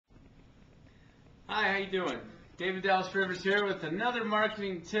Hi, how you doing? David Dallas Rivers here with another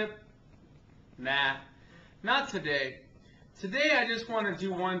marketing tip. Nah, not today. Today I just want to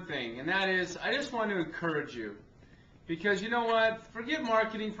do one thing, and that is I just want to encourage you. Because you know what? Forget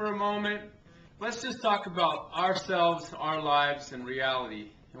marketing for a moment. Let's just talk about ourselves, our lives, and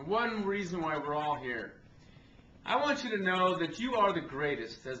reality. And one reason why we're all here. I want you to know that you are the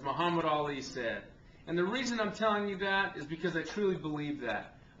greatest, as Muhammad Ali said. And the reason I'm telling you that is because I truly believe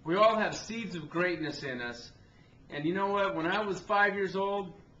that. We all have seeds of greatness in us. And you know what? When I was 5 years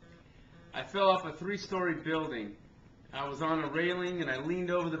old, I fell off a 3-story building. I was on a railing and I leaned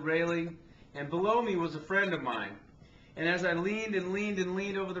over the railing, and below me was a friend of mine. And as I leaned and leaned and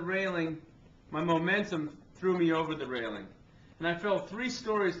leaned over the railing, my momentum threw me over the railing. And I fell 3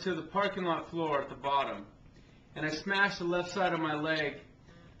 stories to the parking lot floor at the bottom. And I smashed the left side of my leg.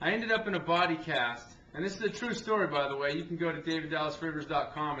 I ended up in a body cast. And this is a true story, by the way. You can go to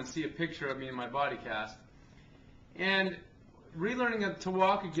daviddallasrivers.com and see a picture of me in my body cast. And relearning to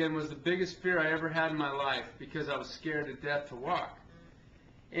walk again was the biggest fear I ever had in my life because I was scared to death to walk.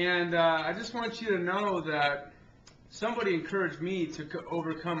 And I just want you to know that somebody encouraged me to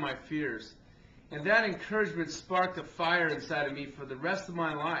overcome my fears. And that encouragement sparked a fire inside of me for the rest of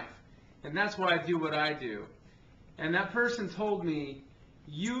my life. And that's why I do what I do. And that person told me,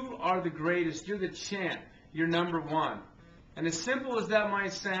 you are the greatest, you're the champ, you're number one. And as simple as that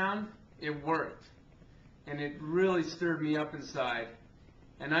might sound, it worked. And it really stirred me up inside.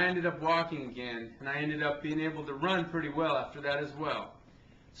 And I ended up walking again, and I ended up being able to run pretty well after that as well.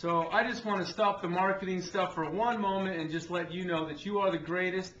 So I just want to stop the marketing stuff for one moment and just let you know that you are the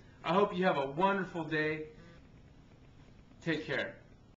greatest. I hope you have a wonderful day. Take care.